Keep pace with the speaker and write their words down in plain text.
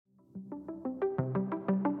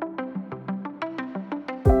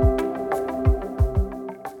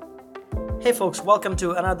Hey folks, welcome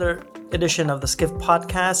to another edition of the Skift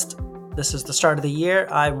podcast. This is the start of the year.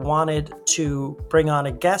 I wanted to bring on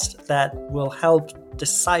a guest that will help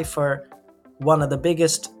decipher one of the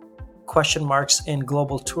biggest question marks in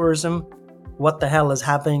global tourism. What the hell is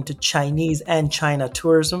happening to Chinese and China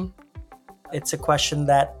tourism? It's a question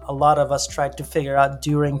that a lot of us tried to figure out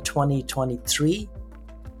during 2023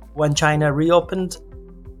 when China reopened.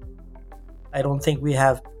 I don't think we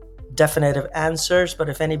have definitive answers, but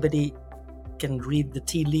if anybody can read the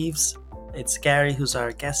tea leaves, it's Gary who's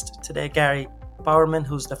our guest today. Gary Bowerman,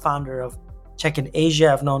 who's the founder of Check in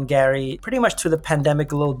Asia. I've known Gary pretty much through the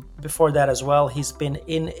pandemic, a little before that as well. He's been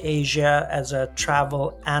in Asia as a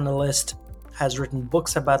travel analyst, has written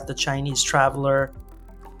books about the Chinese traveler,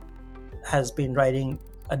 has been writing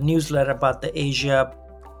a newsletter about the Asia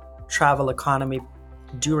travel economy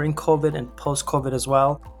during COVID and post-COVID as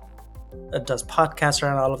well. It does podcasts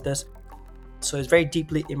around all of this. So he's very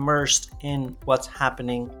deeply immersed in what's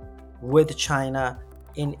happening with China,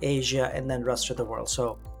 in Asia, and then the rest of the world.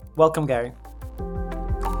 So welcome, Gary.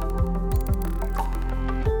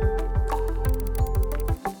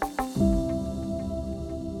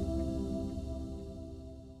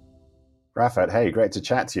 Rafat, hey, great to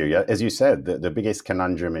chat to you. As you said, the biggest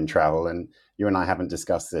conundrum in travel, and you and I haven't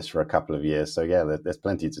discussed this for a couple of years. So yeah, there's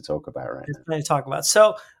plenty to talk about right now. There's plenty to talk about.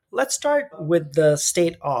 So let's start with the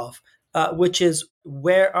state of, which is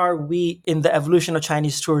where are we in the evolution of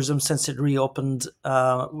Chinese tourism since it reopened?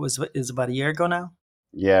 Is about a year ago now.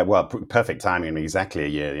 Yeah, well, perfect timing. I mean, exactly a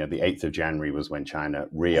year. The 8th of January was when China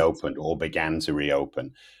reopened or began to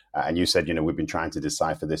reopen. And you said, we've been trying to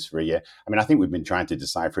decipher this for a year. I mean, I think we've been trying to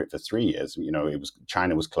decipher it for 3 years.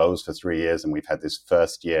 China was closed for 3 years, and we've had this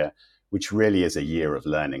first year, which really is a year of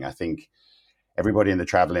learning. I think everybody in the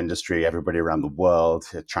travel industry, everybody around the world,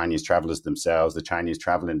 Chinese travelers themselves, the Chinese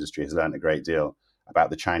travel industry has learned a great deal about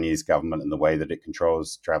the Chinese government and the way that it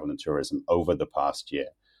controls travel and tourism over the past year.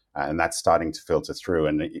 And that's starting to filter through.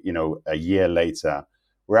 And, a year later,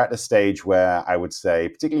 we're at a stage where I would say,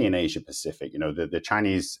 particularly in Asia Pacific, the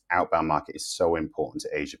Chinese outbound market is so important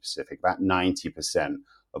to Asia Pacific. About 90%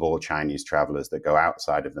 of all Chinese travelers that go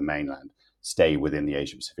outside of the mainland stay within the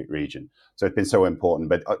Asia Pacific region. So it's been so important.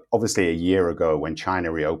 But obviously a year ago when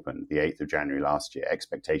China reopened, the 8th of January last year,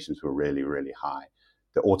 expectations were really, really high.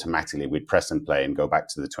 That automatically we'd press and play and go back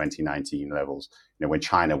to the 2019 levels, when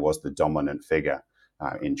China was the dominant figure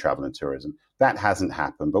in travel and tourism. That hasn't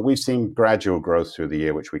happened, but we've seen gradual growth through the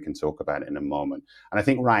year, which we can talk about in a moment. And I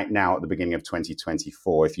think right now at the beginning of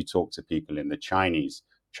 2024, if you talk to people in the Chinese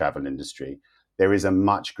travel industry, there is a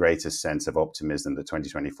much greater sense of optimism that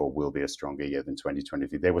 2024 will be a stronger year than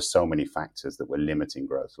 2023. There were so many factors that were limiting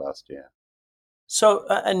growth last year. So,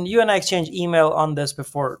 and you and I exchanged email on this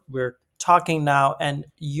before we're talking now, and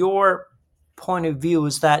your point of view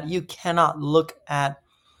is that you cannot look at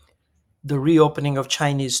the reopening of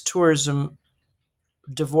Chinese tourism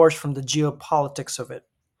divorced from the geopolitics of it.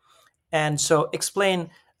 And so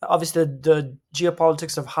explain, obviously, the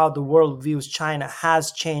geopolitics of how the world views China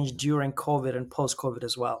has changed during COVID and post-COVID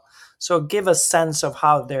as well. So give a sense of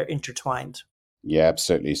how they're intertwined. Yeah,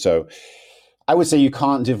 absolutely. So I would say you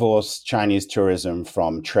can't divorce Chinese tourism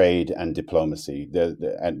from trade and diplomacy.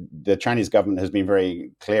 The Chinese government has been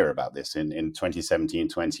very clear about this in 2017,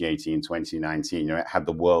 2018, 2019. It had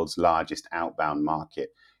the world's largest outbound market,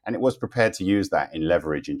 and it was prepared to use that in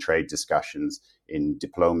leverage in trade discussions, in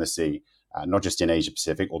diplomacy, not just in Asia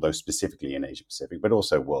Pacific, although specifically in Asia Pacific, but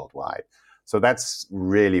also worldwide. So that's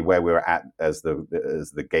really where we were at as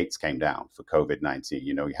the gates came down for COVID-19.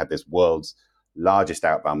 You had this world's largest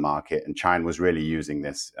outbound market, and China was really using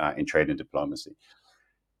this in trade and diplomacy.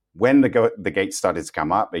 When the gates started to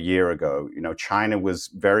come up a year ago, China was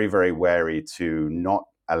very, very wary to not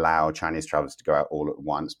allow Chinese travelers to go out all at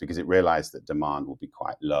once because it realized that demand will be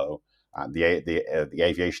quite low. The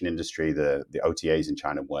aviation industry, the OTAs in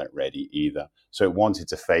China weren't ready either. So it wanted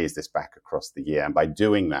to phase this back across the year. And by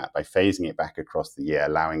doing that, by phasing it back across the year,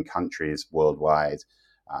 allowing countries worldwide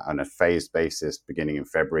on a phased basis, beginning in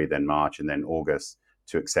February, then March, and then August,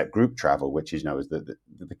 to accept group travel, which is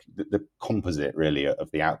the composite really of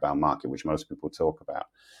the outbound market, which most people talk about.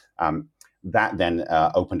 That then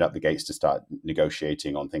opened up the gates to start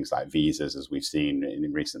negotiating on things like visas, as we've seen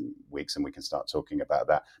in recent weeks, and we can start talking about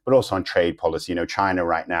that. But also on trade policy. China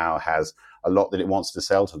right now has a lot that it wants to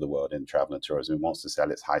sell to the world in travel and tourism. It wants to sell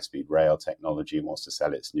its high-speed rail technology. It wants to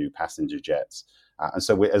sell its new passenger jets. And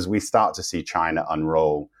so as we start to see China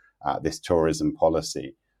unroll this tourism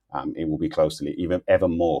policy, it will be ever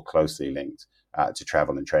more closely linked to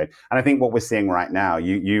travel and trade. And I think what we're seeing right now,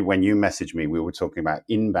 when you messaged me, we were talking about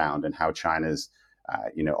inbound and how China's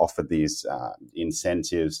offered these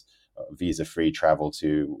incentives visa-free travel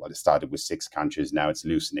to, well, it started with 6 countries. Now it's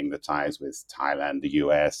loosening the ties with Thailand, the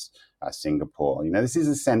US, Singapore. This is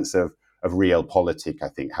a sense of realpolitik, I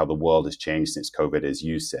think, how the world has changed since COVID, as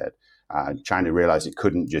you said. China realized it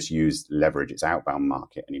couldn't just leverage its outbound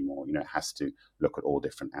market anymore. It has to look at all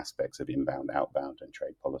different aspects of inbound, outbound, and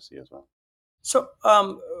trade policy as well. So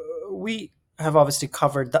we have obviously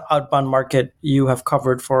covered the outbound market. You have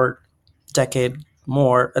covered for a decade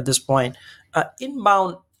more at this point.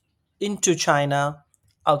 Inbound into China,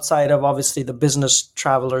 outside of obviously the business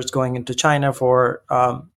travelers going into China for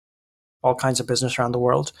all kinds of business around the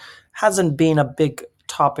world, hasn't been a big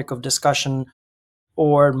topic of discussion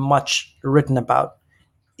or much written about.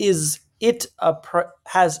 Is it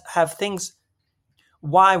have things?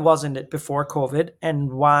 Why wasn't it before COVID,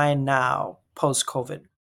 and why now post COVID?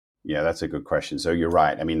 Yeah, that's a good question. So you're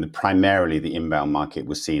right. I mean, primarily the inbound market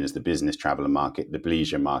was seen as the business traveler market, the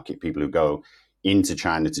leisure market, people who go into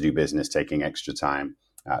China to do business, taking extra time,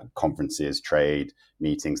 conferences, trade,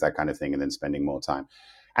 meetings, that kind of thing, and then spending more time.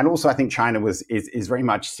 And also, I think China is very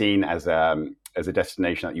much seen as a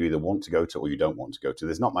destination that you either want to go to or you don't want to go to.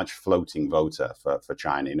 There's not much floating voter for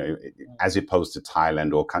China, as opposed to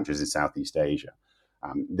Thailand or countries in Southeast Asia.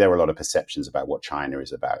 There are a lot of perceptions about what China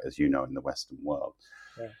is about, as you know, in the Western world.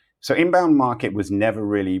 Yeah. So inbound market was never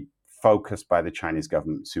really focused by the Chinese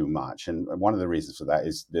government too much. And one of the reasons for that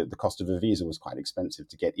is the cost of a visa was quite expensive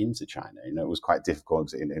to get into China. It was quite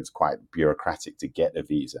difficult. It was quite bureaucratic to get a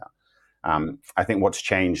visa. I think what's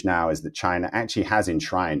changed now is that China actually has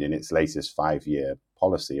enshrined in its latest 5-year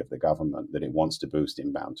policy of the government that it wants to boost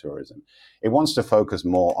inbound tourism. It wants to focus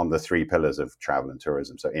more on the 3 pillars of travel and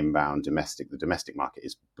tourism. So inbound, domestic. The domestic market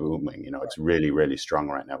is booming. It's really, really strong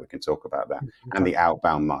right now. We can talk about that. And the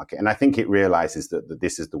outbound market. And I think it realizes that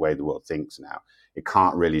this is the way the world thinks now. It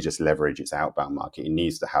can't really just leverage its outbound market. It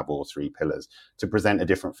needs to have all 3 pillars to present a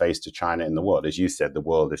different face to China in the world. As you said, the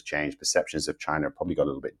world has changed. Perceptions of China have probably got a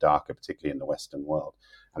little bit darker, particularly in the Western world.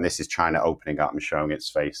 And this is China opening up and showing its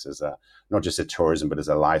face as not just a tourism, but as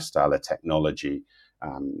a lifestyle, a technology.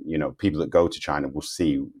 People that go to China will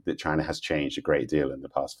see that China has changed a great deal in the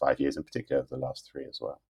past 5 years, in particular over the last 3 as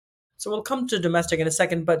well. So we'll come to domestic in a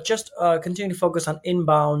second, but just continue to focus on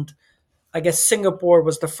inbound. I guess Singapore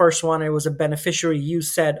was the first one. It was a beneficiary, you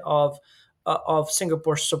said, of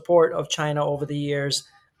Singapore's support of China over the years.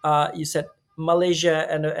 You said Malaysia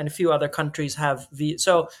and a few other countries have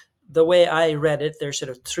so the way I read it, there's sort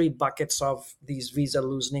of 3 buckets of these visa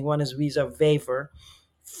loosening. One is visa waiver,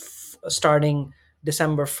 starting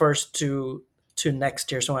December 1st to next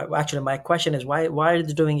year. So actually, my question is why are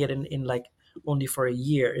they doing it in like only for a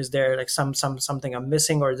year? Is there like something I'm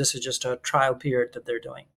missing, or this is just a trial period that they're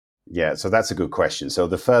doing? Yeah, so that's a good question. So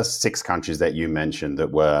the first 6 countries that you mentioned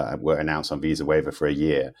that were announced on visa waiver for a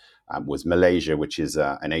year was Malaysia, which is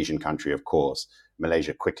an Asian country, of course.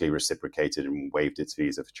 Malaysia quickly reciprocated and waived its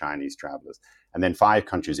visa for Chinese travelers. And then 5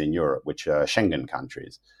 countries in Europe, which are Schengen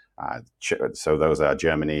countries. So those are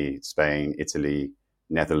Germany, Spain, Italy,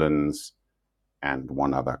 Netherlands, and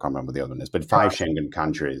one other. I can't remember what the other one is, but 5 Schengen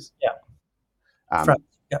countries. Yeah.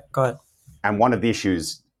 Yeah, go ahead. And one of the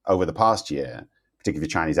issues over the past year, particularly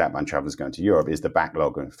for Chinese outbound travelers going to Europe, is the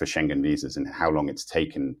backlog for Schengen visas and how long it's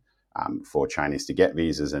taken for Chinese to get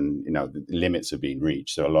visas. And, the limits have been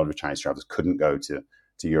reached. So a lot of Chinese travelers couldn't go to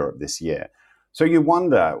Europe this year. So you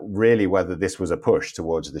wonder really whether this was a push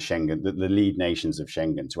towards the Schengen, the lead nations of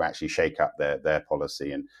Schengen, to actually shake up their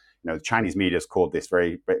policy. And, the Chinese media has called this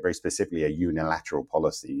very, very specifically a unilateral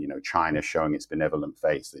policy, China showing its benevolent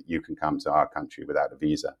face that you can come to our country without a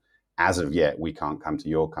visa. As of yet, we can't come to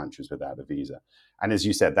your countries without a visa. And as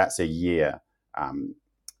you said, that's a year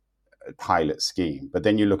pilot scheme. But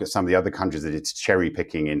then you look at some of the other countries that it's cherry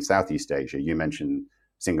picking in Southeast Asia. You mentioned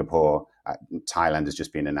Singapore. Thailand has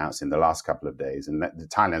just been announced in the last couple of days. And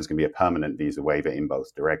Thailand's going to be a permanent visa waiver in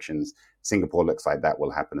both directions. Singapore looks like that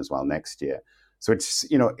will happen as well next year. So it's,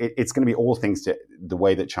 it's going to be all things to the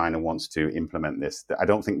way that China wants to implement this. I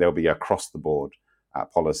don't think there'll be across the board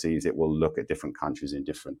policies. It will look at different countries in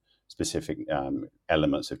different specific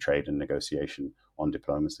elements of trade and negotiation on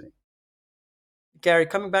diplomacy. Gary,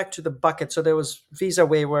 coming back to the bucket, so there was visa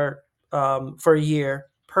waiver for a year,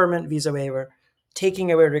 permanent visa waiver,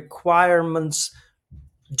 taking away requirements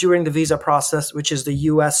during the visa process, which is the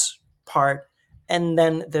US part. And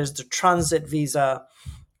then there's the transit visa,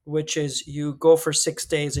 which is you go for 6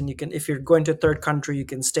 days and you can, if you're going to a third country, you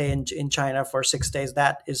can stay in China for 6 days.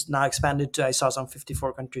 That is now expanded to, I saw some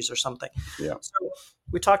 54 countries or something. Yeah. So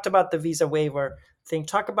we talked about the visa waiver thing.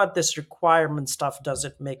 Talk about this requirement stuff. Does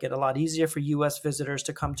it make it a lot easier for US visitors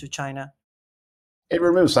to come to China? It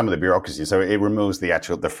removes some of the bureaucracy. So it removes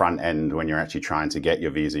the front end when you're actually trying to get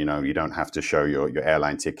your visa. You don't have to show your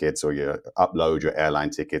airline tickets or upload your airline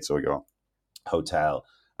tickets or your hotel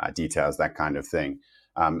details, that kind of thing.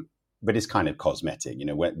 But it's kind of cosmetic.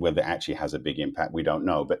 Whether it actually has a big impact, we don't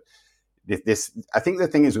know. But I think the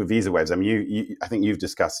thing is with visa waivers. I mean, I think you've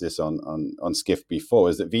discussed this on Skift before.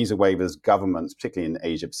 Is that visa waivers, governments, particularly in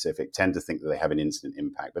Asia Pacific, tend to think that they have an instant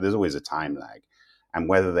impact, but there's always a time lag, and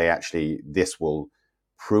whether this will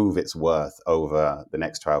prove its worth over the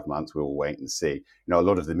next 12 months, we will wait and see. A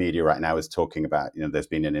lot of the media right now is talking about, there's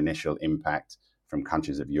been an initial impact from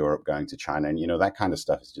countries of Europe going to China. And, that kind of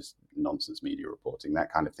stuff is just nonsense media reporting.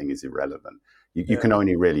 That kind of thing is irrelevant. You can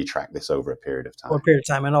only really track this over a period of time. Or a period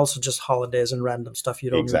of time, and also just holidays and random stuff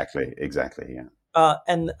you don't Exactly, yeah.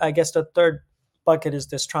 And I guess the third bucket is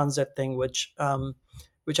this transit thing, which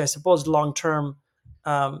I suppose long term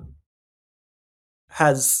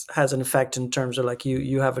has an effect in terms of like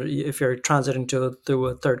you have if you're transiting through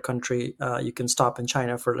a third country, you can stop in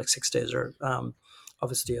China for like 6 days or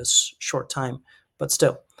obviously a short time, but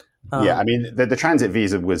still. Yeah, I mean the transit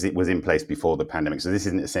visa was in place before the pandemic, so this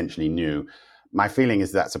isn't essentially new. My feeling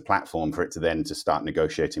is that's a platform for it to start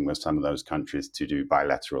negotiating with some of those countries to do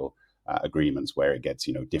bilateral agreements where it gets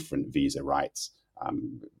different visa rights,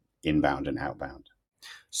 inbound and outbound.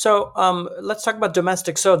 So let's talk about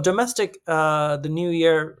domestic. So domestic, the New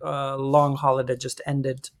Year long holiday just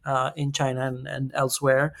ended in China and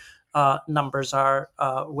elsewhere. Numbers are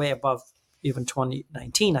way above even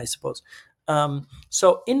 2019, I suppose.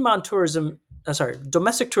 So inbound tourism,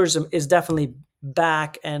 domestic tourism is definitely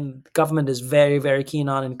back, and government is very, very keen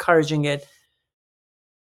on encouraging it.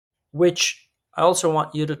 Which I also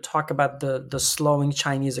want you to talk about the slowing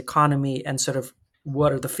Chinese economy and sort of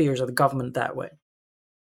what are the fears of the government that way.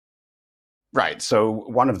 Right. So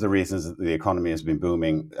one of the reasons that the economy has been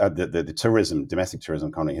booming, the domestic tourism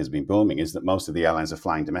economy has been booming, is that most of the airlines are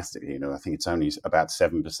flying domestically. I think it's only about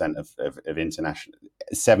 7% of international,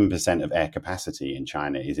 7% of air capacity in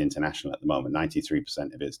China is international at the moment.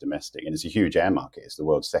 93% of it is domestic, and it's a huge air market. It's the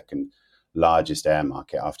world's second largest air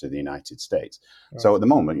market after the United States. Right. So at the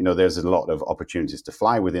moment, there's a lot of opportunities to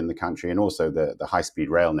fly within the country, and also the high-speed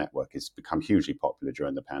rail network has become hugely popular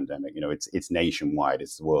during the pandemic. It's nationwide.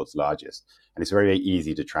 It's the world's largest, and it's very, very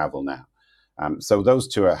easy to travel now. So those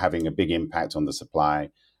two are having a big impact on the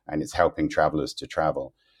supply, and it's helping travelers to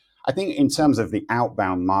travel. I think in terms of the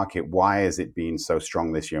outbound market, why has it been so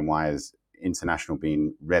strong this year, and why has international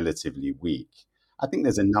been relatively weak? I think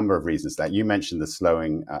there's a number of reasons that you mentioned the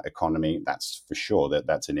slowing economy. That's for sure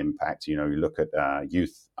that's an impact. You look at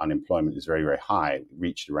youth unemployment is very, very high. It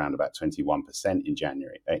reached around about 21%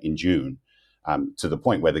 in June, to the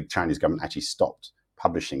point where the Chinese government actually stopped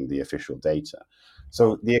publishing the official data.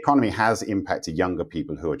 So the economy has impacted younger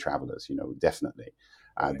people who are travelers, definitely.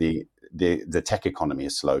 The tech economy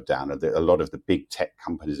has slowed down. A lot of the big tech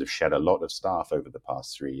companies have shed a lot of staff over the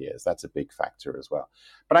past 3 years. That's a big factor as well.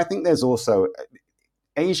 But I think there's also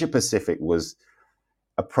Asia Pacific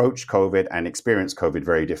approached COVID and experienced COVID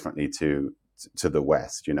very differently to the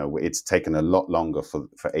West. It's taken a lot longer for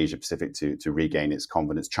Asia Pacific to regain its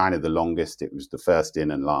confidence. China, the longest. It was the first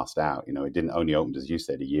in and last out. It didn't only open, as you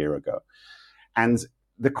said, a year ago. And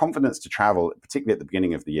the confidence to travel, particularly at the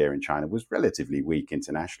beginning of the year in China, was relatively weak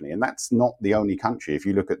internationally. And that's not the only country. If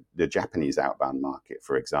you look at the Japanese outbound market,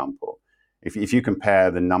 for example, if you compare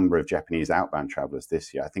the number of Japanese outbound travelers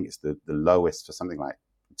this year, I think it's the lowest for something like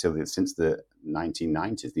since the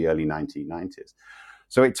 1990s, the early 1990s.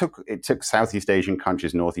 So it took Southeast Asian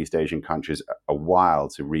countries, Northeast Asian countries a while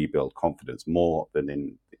to rebuild confidence, more than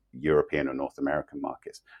in European or North American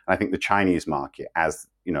markets. And I think the Chinese market, as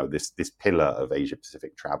this pillar of Asia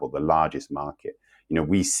Pacific travel, the largest market,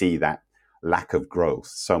 we see that lack of growth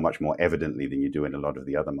so much more evidently than you do in a lot of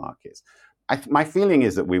the other markets. My feeling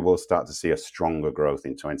is that we will start to see a stronger growth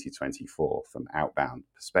in 2024 from outbound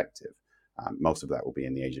perspective. Most of that will be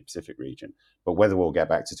in the Asia Pacific region. But whether we'll get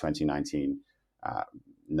back to 2019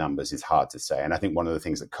 numbers is hard to say. And I think one of the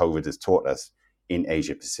things that COVID has taught us in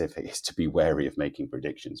Asia Pacific is to be wary of making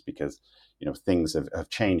predictions, because things have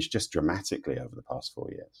changed just dramatically over the past 4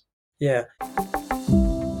 years. Yeah.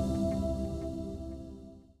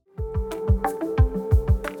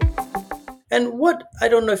 And I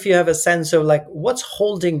don't know if you have a sense of like what's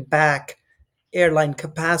holding back airline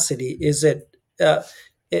capacity. Is it,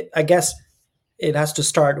 I guess it has to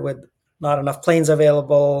start with not enough planes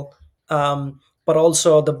available, but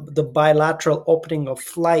also the bilateral opening of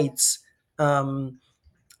flights.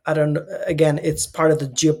 I don't know. Again, it's part of the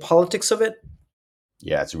geopolitics of it.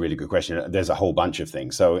 Yeah, it's a really good question. There's a whole bunch of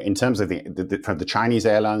things. So in terms of for the Chinese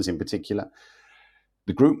airlines in particular,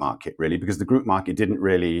 the group market, really, because the group market didn't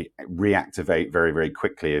really reactivate very, very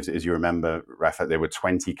quickly. As you remember, Rafa, there were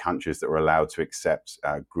 20 countries that were allowed to accept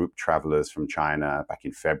group travelers from China back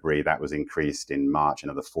in February. That was increased in March,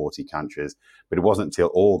 another 40 countries. But it wasn't until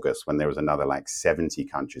August when there was another like 70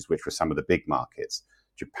 countries, which were some of the big markets,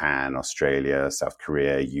 Japan, Australia, South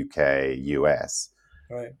Korea, UK, US,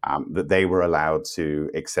 Right. that they were allowed to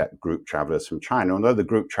accept group travelers from China. Although the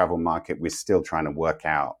group travel market, we're still trying to work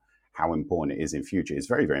out how important it is in future. It's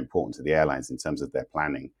very, very important to the airlines in terms of their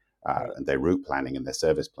planning Right. and their route planning and their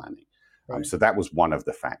service planning. Right. So that was one of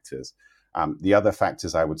the factors. The other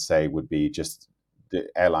factors I would say would be just the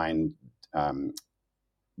airline,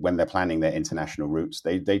 when they're planning their international routes,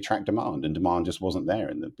 they track demand, and demand just wasn't there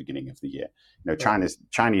in the beginning of the year.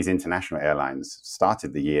 Chinese international airlines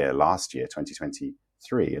started the year last year,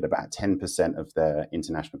 2023, at about 10% of their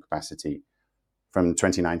international capacity from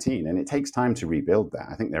 2019, and it takes time to rebuild that.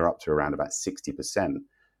 I think they're up to around about 60%,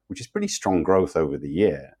 which is pretty strong growth over the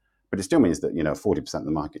year. But it still means that 40% of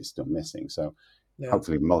the market is still missing. So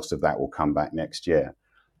hopefully most of that will come back next year.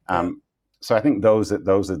 So I think those are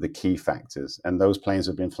the key factors, and those planes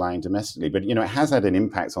have been flying domestically. But it has had an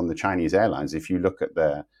impact on the Chinese airlines. If you look at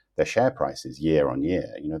their share prices year on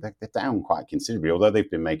year, they're down quite considerably. Although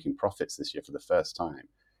they've been making profits this year for the first time.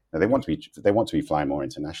 Now, they want to be flying more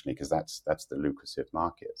internationally because that's the lucrative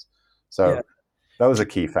markets. So those are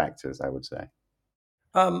key factors, I would say.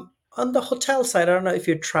 On the hotel side, I don't know if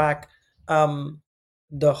you track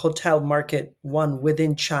the hotel market, one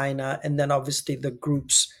within China, and then obviously the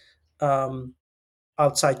groups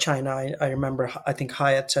outside China. I remember, I think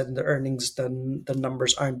Hyatt said in the earnings the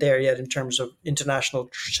numbers aren't there yet in terms of international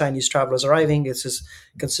Chinese travelers arriving. This is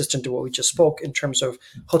consistent to what we just spoke in terms of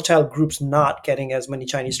hotel groups not getting as many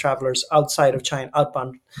Chinese travelers outside of China,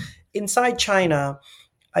 outbound. Inside China,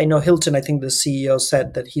 I know Hilton, I think the CEO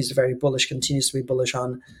said that he's very bullish, continues to be bullish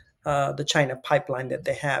on the China pipeline that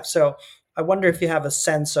they have. So I wonder if you have a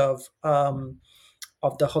sense of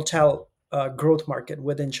the hotel growth market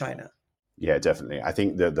within China. Yeah, definitely. I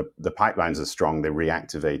think the pipelines are strong. They're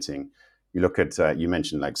reactivating. You look at, you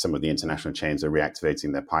mentioned like some of the international chains are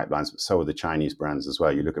reactivating their pipelines, but so are the Chinese brands as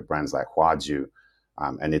well. You look at brands like Huazhu,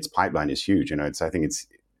 and its pipeline is huge. I think it's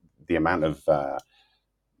the amount of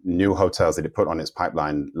new hotels that it put on its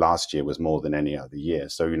pipeline last year was more than any other year.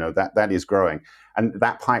 So, that is growing. And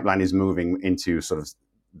that pipeline is moving into sort of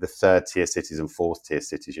the third tier cities and fourth tier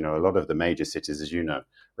cities. A lot of the major cities, as you know,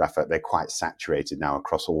 Rafa, they're quite saturated now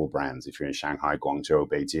across all brands. If you're in Shanghai, Guangzhou,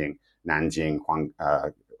 Beijing, Nanjing,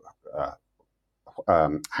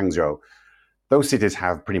 Hangzhou, those cities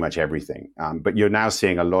have pretty much everything. But you're now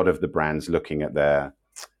seeing a lot of the brands looking at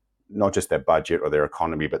not just their budget or their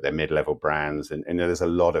economy, but their mid-level brands. And there's a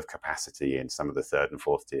lot of capacity in some of the third and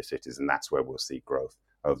fourth tier cities, and that's where we'll see growth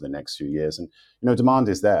over the next few years. And, demand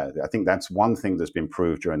is there. I think that's one thing that's been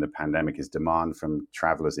proved during the pandemic is demand from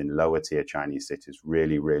travelers in lower tier Chinese cities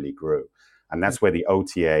really, really grew. And that's where the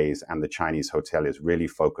OTAs and the Chinese hoteliers really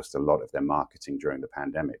focused a lot of their marketing during the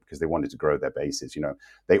pandemic because they wanted to grow their bases.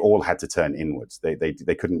 They all had to turn inwards.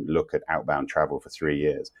 They couldn't look at outbound travel for 3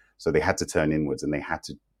 years. So they had to turn inwards, and they had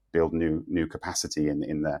to build new capacity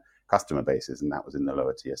in their customer bases, and that was in the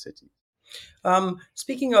lower tier cities.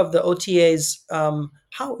 Speaking of the OTAs,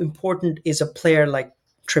 how important is a player like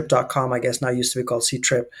Trip.com, I guess now used to be called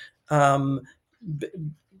Ctrip?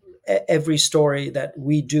 Every story that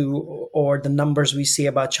we do or the numbers we see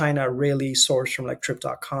about China are really sourced from like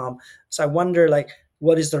Trip.com. So I wonder,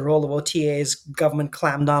 what is the role of OTAs? Government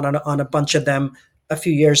clamped down on a bunch of them a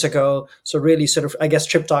few years ago. So really sort of, I guess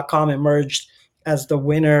Trip.com emerged as the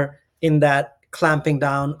winner in that clamping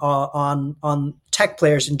down on tech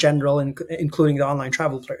players in general, including the online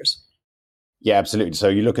travel players. Yeah, absolutely. So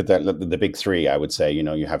you look at the big three, I would say,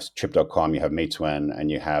 you have Trip.com, you have Meituan, and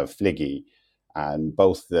you have Fliggy. And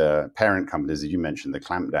both the parent companies, as you mentioned, the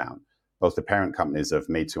clampdown, both the parent companies of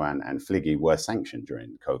Meituan and Fliggy were sanctioned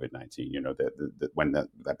during COVID-19, when that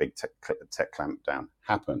big tech clampdown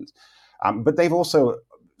happened. But they've also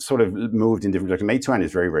sort of moved in different directions. Meituan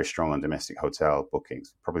is very, very strong on domestic hotel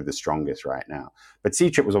bookings, probably the strongest right now. But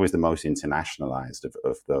Ctrip was always the most internationalized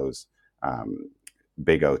of those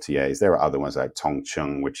big OTAs. There are other ones like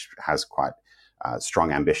Tongcheng, which has quite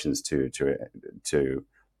strong ambitions to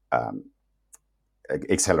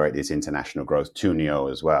accelerate its international growth, Tunio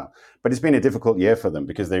as well. But it's been a difficult year for them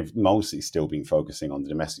because they've mostly still been focusing on the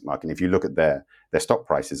domestic market. And if you look at their stock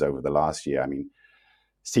prices over the last year, I mean,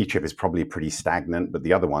 Ctrip is probably pretty stagnant, but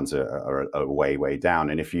the other ones are way, way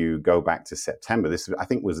down. And if you go back to September, this I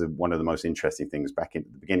think was one of the most interesting things. Back in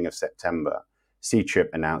the beginning of September, Ctrip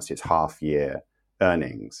announced its half-year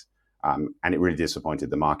earnings. And it really disappointed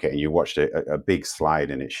the market. And you watched a big slide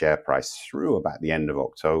in its share price through about the end of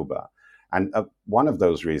October. And one of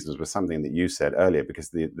those reasons was something that you said earlier, because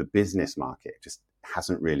the business market just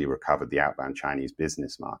hasn't really recovered, the outbound Chinese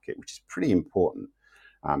business market, which is pretty important.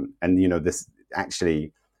 And, this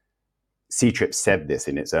actually, C-Trip said this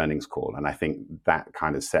in its earnings call. And I think that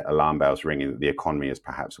kind of set alarm bells ringing that the economy is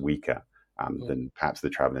perhaps weaker than perhaps the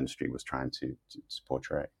travel industry was trying to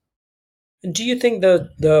portray. Do you think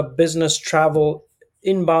the business travel,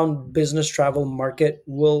 inbound business travel market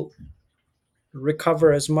will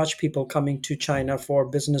recover as much people coming to China for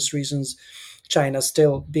business reasons? China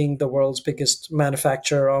still being the world's biggest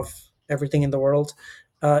manufacturer of everything in the world,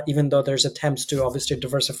 even though there's attempts to obviously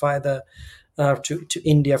diversify to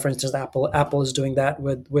India, for instance. Apple is doing that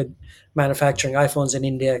with manufacturing iPhones in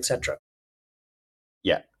India, etc.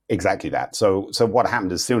 Yeah, exactly that. So what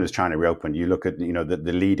happened as soon as China reopened? You look at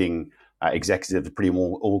the leading executives of pretty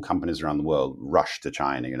much all companies around the world rushed to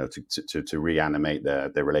China, to reanimate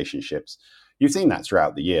their relationships. You've seen that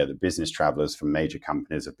throughout the year. The business travelers from major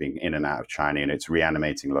companies have been in and out of China, and it's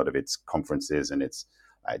reanimating a lot of its conferences and its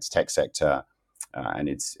tech sector and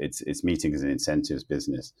its meetings and incentives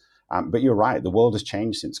business. But you're right, the world has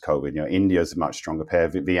changed since COVID. India is a much stronger player.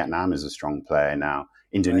 Vietnam is a strong player now.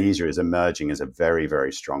 Indonesia is emerging as a very,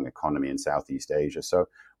 very strong economy in Southeast Asia. So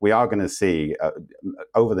we are going to see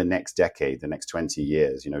over the next decade, the next 20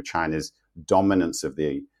 years, China's dominance of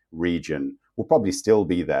the region will probably still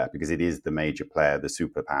be there because it is the major player, the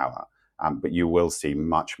superpower. But you will see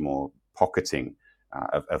much more pocketing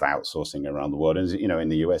of outsourcing around the world. And, in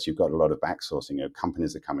the US, you've got a lot of backsourcing.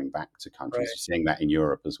 Companies are coming back to countries. Right. You're seeing that in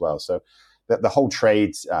Europe as well. So the whole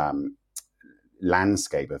trade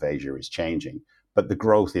landscape of Asia is changing. But the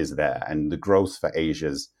growth is there, and the growth for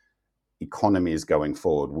Asia's economies going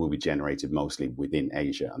forward will be generated mostly within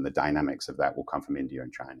Asia, and the dynamics of that will come from India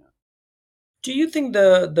and China. Do you think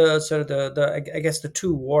the sort of the I guess the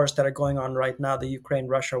two wars that are going on right now, the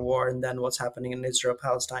Ukraine-Russia war, and then what's happening in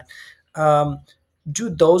Israel-Palestine, um, do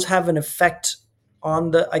those have an effect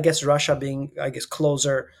on I guess Russia being, I guess,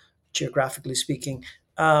 closer geographically speaking?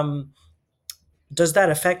 Um, does that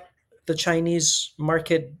affect the Chinese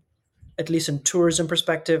market, at least in tourism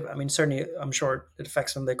perspective? I mean, certainly, I'm sure it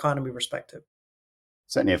affects from the economy perspective.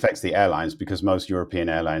 Certainly affects the airlines because most European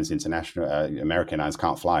airlines, international American airlines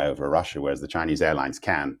can't fly over Russia, whereas the Chinese airlines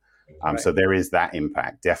can. Right. So there is that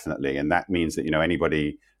impact, definitely. And that means that,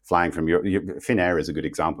 anybody flying from Europe, Finnair is a good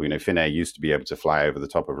example. Finnair used to be able to fly over the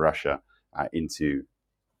top of Russia into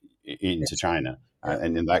Yes. China. Yeah.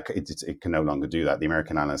 And in that, it can no longer do that. The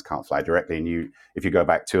American airlines can't fly directly. And if you go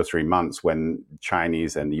back 2 or 3 months when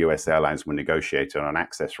Chinese and the US airlines were negotiating on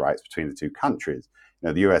access rights between the two countries,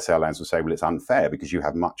 the US airlines will say, well, it's unfair because you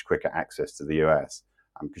have much quicker access to the US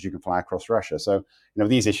because you can fly across Russia. So,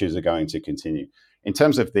 these issues are going to continue. In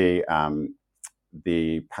terms of the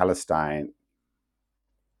Palestine,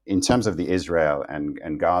 in terms of the Israel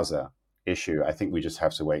and Gaza issue, I think we just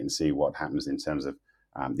have to wait and see what happens in terms of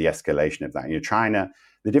the escalation of that. China,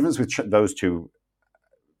 the difference with those two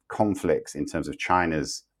conflicts in terms of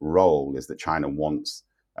China's role is that China wants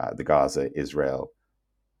the Gaza-Israel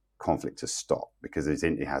conflict to stop because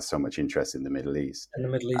it has so much interest in the Middle East. In the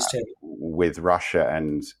Middle East, yeah. With Russia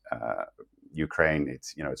and Ukraine,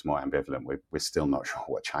 it's more ambivalent. We're still not sure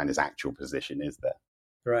what China's actual position is there.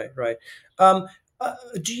 Right.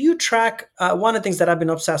 Do you track one of the things that I've been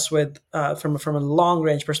obsessed with from a long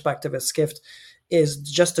range perspective at Skift is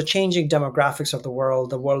just the changing demographics of the world.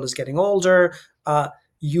 The world is getting older.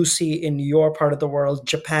 You see in your part of the world,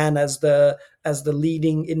 Japan as the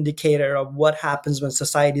leading indicator of what happens when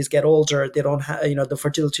societies get older. They don't have, the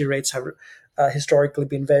fertility rates have historically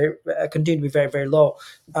been continue to be very, very low.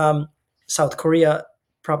 South Korea,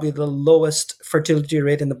 probably the lowest fertility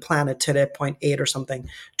rate in the planet today, 0.8 or something.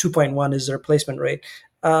 2.1 is the replacement rate.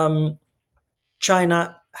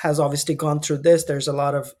 China has obviously gone through this. There's a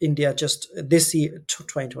lot of India just this year,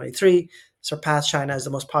 2023, surpassed China as the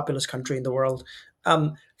most populous country in the world.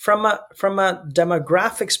 From a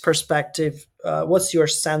demographics perspective, what's your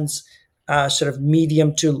sense, sort of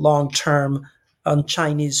medium to long term, on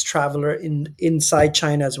Chinese traveler inside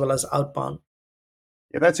China as well as outbound?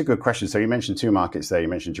 Yeah, that's a good question. So you mentioned two markets there. You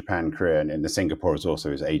mentioned Japan, Korea, and the Singapore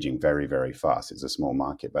is aging very, very fast. It's a small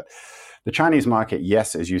market, but the Chinese market,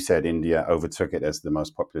 yes, as you said, India overtook it as the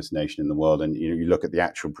most populous nation in the world. And you look at the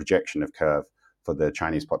actual projection of curve for the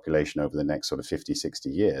Chinese population over the next sort of 50, 60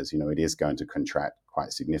 years, it is going to contract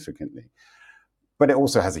quite significantly. But it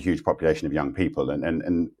also has a huge population of young people.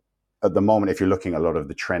 And at the moment, if you're looking at a lot of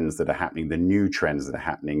the trends that are happening, the new trends that are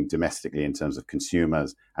happening domestically in terms of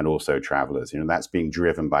consumers and also travelers, that's being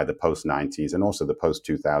driven by the post-90s and also the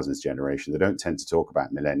post-2000s generation. They don't tend to talk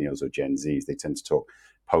about millennials or Gen Zs. They tend to talk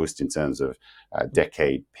post in terms of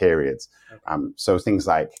decade periods. So things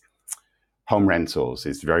like home rentals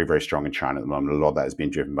is very, very strong in China at the moment. A lot of that is being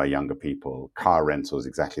driven by younger people. Car rentals,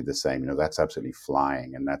 exactly the same. That's absolutely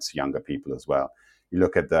flying, and that's younger people as well. You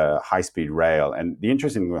look at the high-speed rail, and the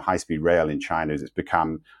interesting thing with high-speed rail in China is it's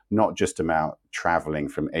become not just about traveling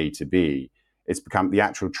from A to B. It's become the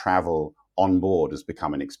actual travel on board has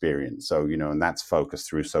become an experience. So, and that's focused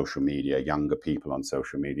through social media, younger people on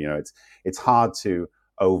social media. It's hard to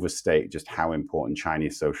overstate just how important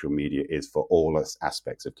Chinese social media is for all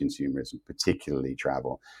aspects of consumerism, particularly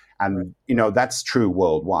travel. And, that's true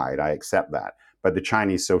worldwide. I accept that. But the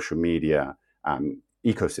Chinese social media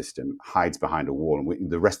ecosystem hides behind a wall, and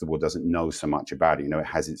the rest of the world doesn't know so much about it. It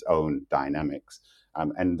has its own dynamics.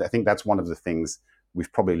 And I think that's one of the things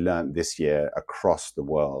we've probably learned this year across the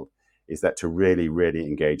world is that to really, really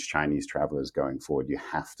engage Chinese travelers going forward, you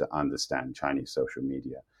have to understand Chinese social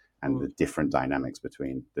media and the different dynamics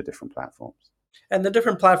between the different platforms. And the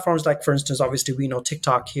different platforms, like for instance, obviously we know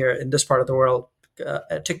TikTok here in this part of the world.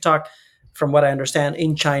 TikTok, from what I understand,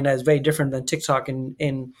 in China is very different than TikTok in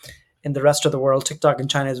the rest of the world. TikTok in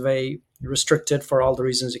China is very restricted for all the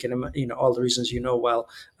reasons all the reasons well,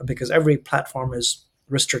 because every platform is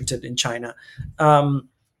restricted in China.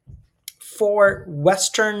 For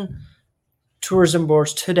Western tourism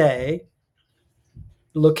boards today,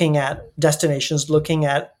 looking at destinations, looking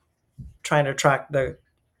at trying to attract the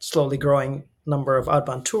slowly growing number of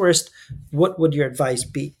outbound tourists, what would your advice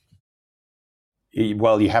be?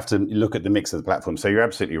 Well, you have to look at the mix of the platform. So you're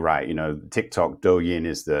absolutely right. TikTok, Douyin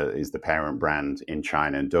is the parent brand in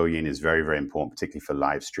China, and Douyin is very, very important, particularly for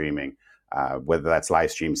live streaming, whether that's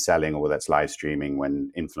live stream selling or whether that's live streaming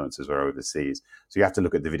when influencers are overseas. So you have to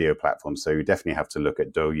look at the video platform. So you definitely have to look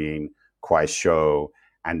at Douyin, Kuaishou,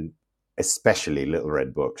 and especially Little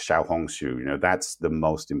Red Book, Xiaohongshu. That's the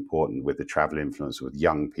most important with the travel influence with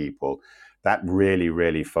young people. That really,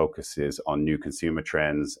 really focuses on new consumer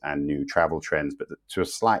trends and new travel trends, but to a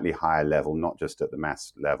slightly higher level, not just at the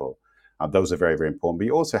mass level. Those are very, very important. But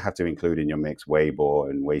you also have to include in your mix Weibo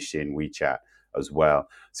and Weixin, WeChat as well.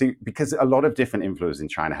 So, because a lot of different influencers in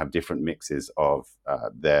China have different mixes of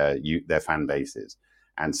their fan bases.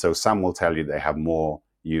 And so some will tell you they have more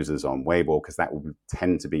users on Weibo because that will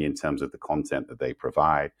tend to be in terms of the content that they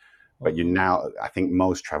provide. But I think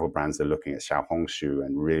most travel brands are looking at Xiaohongshu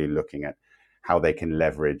and really looking at how they can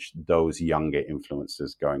leverage those younger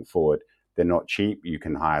influencers going forward. They're not cheap. You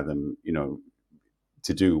can hire them,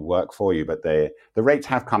 to do work for you, but the rates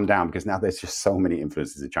have come down because now there's just so many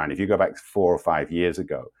influencers in China. If you go back 4 or 5 years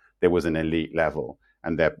ago, there was an elite level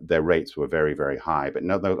and their rates were very, very high. But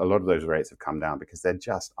no, a lot of those rates have come down because there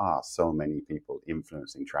just are so many people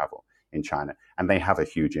influencing travel in China. And they have a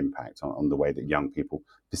huge impact on the way that young people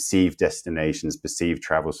perceive destinations, perceive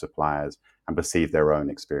travel suppliers, and perceive their own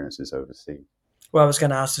experiences overseas. Well, I was going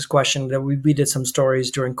to ask this question that we did some stories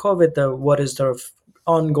during COVID. What is the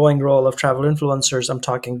ongoing role of travel influencers? I'm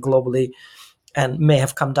talking globally, and may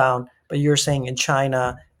have come down. But you're saying in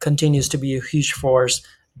China continues to be a huge force.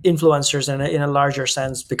 Influencers in a larger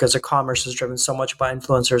sense, because the commerce is driven so much by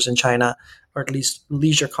influencers in China, or at least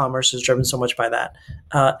leisure commerce is driven so much by that.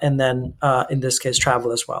 And then in this case,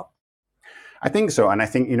 travel as well. I think so. And I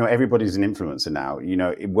think, everybody's an influencer now,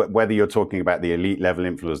 whether you're talking about the elite level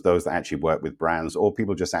influencers, those that actually work with brands, or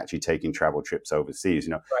people just actually taking travel trips overseas.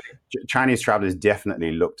 Right. Chinese travelers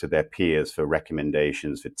definitely look to their peers for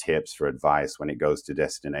recommendations, for tips, for advice when it goes to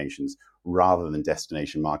destinations rather than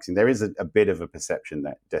destination marketing. There is a bit of a perception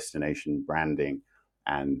that destination branding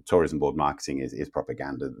and tourism board marketing is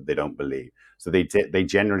propaganda that they don't believe. So they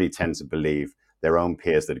generally tend to believe their own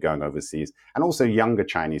peers that are going overseas. And also younger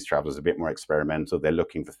Chinese travelers are a bit more experimental. They're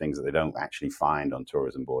looking for things that they don't actually find on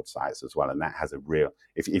tourism board sites as well. And that has a real,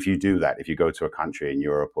 if you do that, if you go to a country in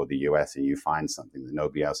Europe or the US and you find something that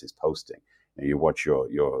nobody else is posting, you watch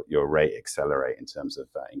your rate accelerate in terms of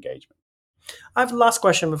engagement. I have the last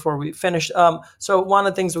question before we finish. So one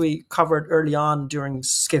of the things we covered early on during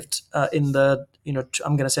Skift in the,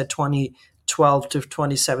 I'm going to say 2012 to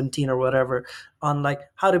 2017 or whatever, on like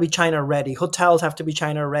how to be China ready. Hotels have to be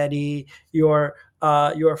China ready. Your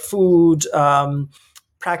food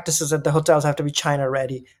practices at the hotels have to be China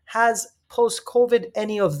ready. Has post-COVID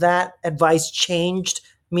any of that advice changed?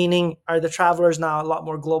 Meaning, are the travelers now a lot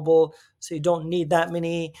more global, so you don't need that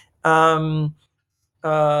many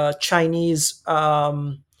Chinese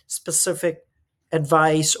specific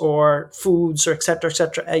advice or foods or et cetera,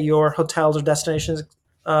 at your hotels or destinations?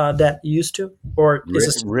 that used to, or is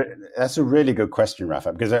this? That's a really good question,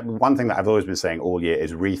 Rafa, because one thing that I've always been saying all year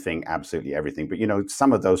is rethink absolutely everything. But,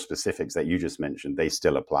 some of those specifics that you just mentioned, they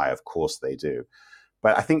still apply. Of course they do.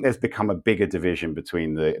 But I think there's become a bigger division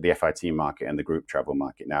between the FIT market and the group travel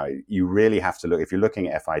market now. You really have to look, if you're looking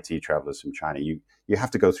at FIT travelers from China, you have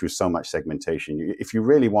to go through so much segmentation. If you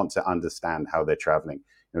really want to understand how they're traveling,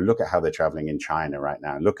 look at how they're traveling in China right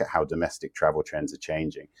now. Look at how domestic travel trends are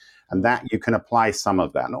changing. And that you can apply some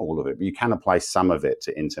of that, not all of it, but you can apply some of it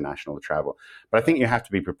to international travel. But I think you have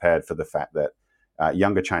to be prepared for the fact that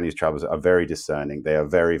younger Chinese travelers are very discerning. They are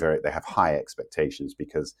they have high expectations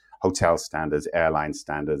because hotel standards, airline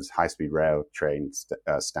standards, high-speed rail train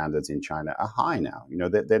standards in China are high now.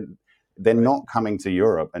 They're not coming to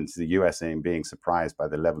Europe and to the USA and being surprised by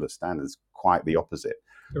the level of standards. Quite the opposite.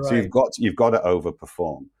 Right. So you've got to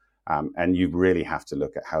overperform, and you really have to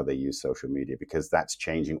look at how they use social media because that's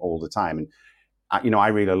changing all the time. And I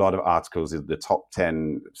read a lot of articles of the top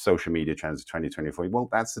 10 social media trends of 2024. Well,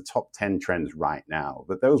 that's the top 10 trends right now,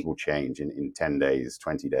 but those will change in 10 days,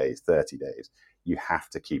 20 days, 30 days. You have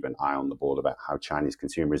to keep an eye on the ball about how Chinese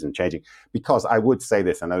consumerism is changing. Because I would say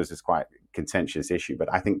this, I know this is quite a contentious issue,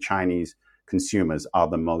 but I think Chinese consumers are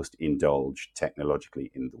the most indulged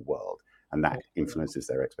technologically in the world, and that influences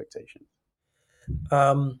their expectations.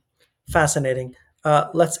 Fascinating.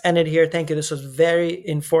 Let's end it here. Thank you. This was very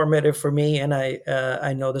informative for me, and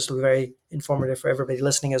I know this will be very informative for everybody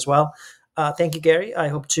listening as well. Thank you, Gary. I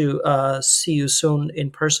hope to see you soon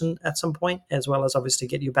in person at some point, as well as obviously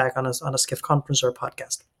get you back on a Skift conference or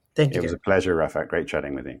podcast. Thank you, It was a pleasure, Rafat. Great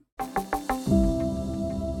chatting with you.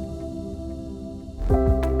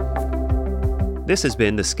 This has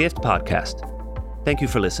been the Skift podcast. Thank you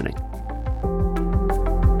for listening.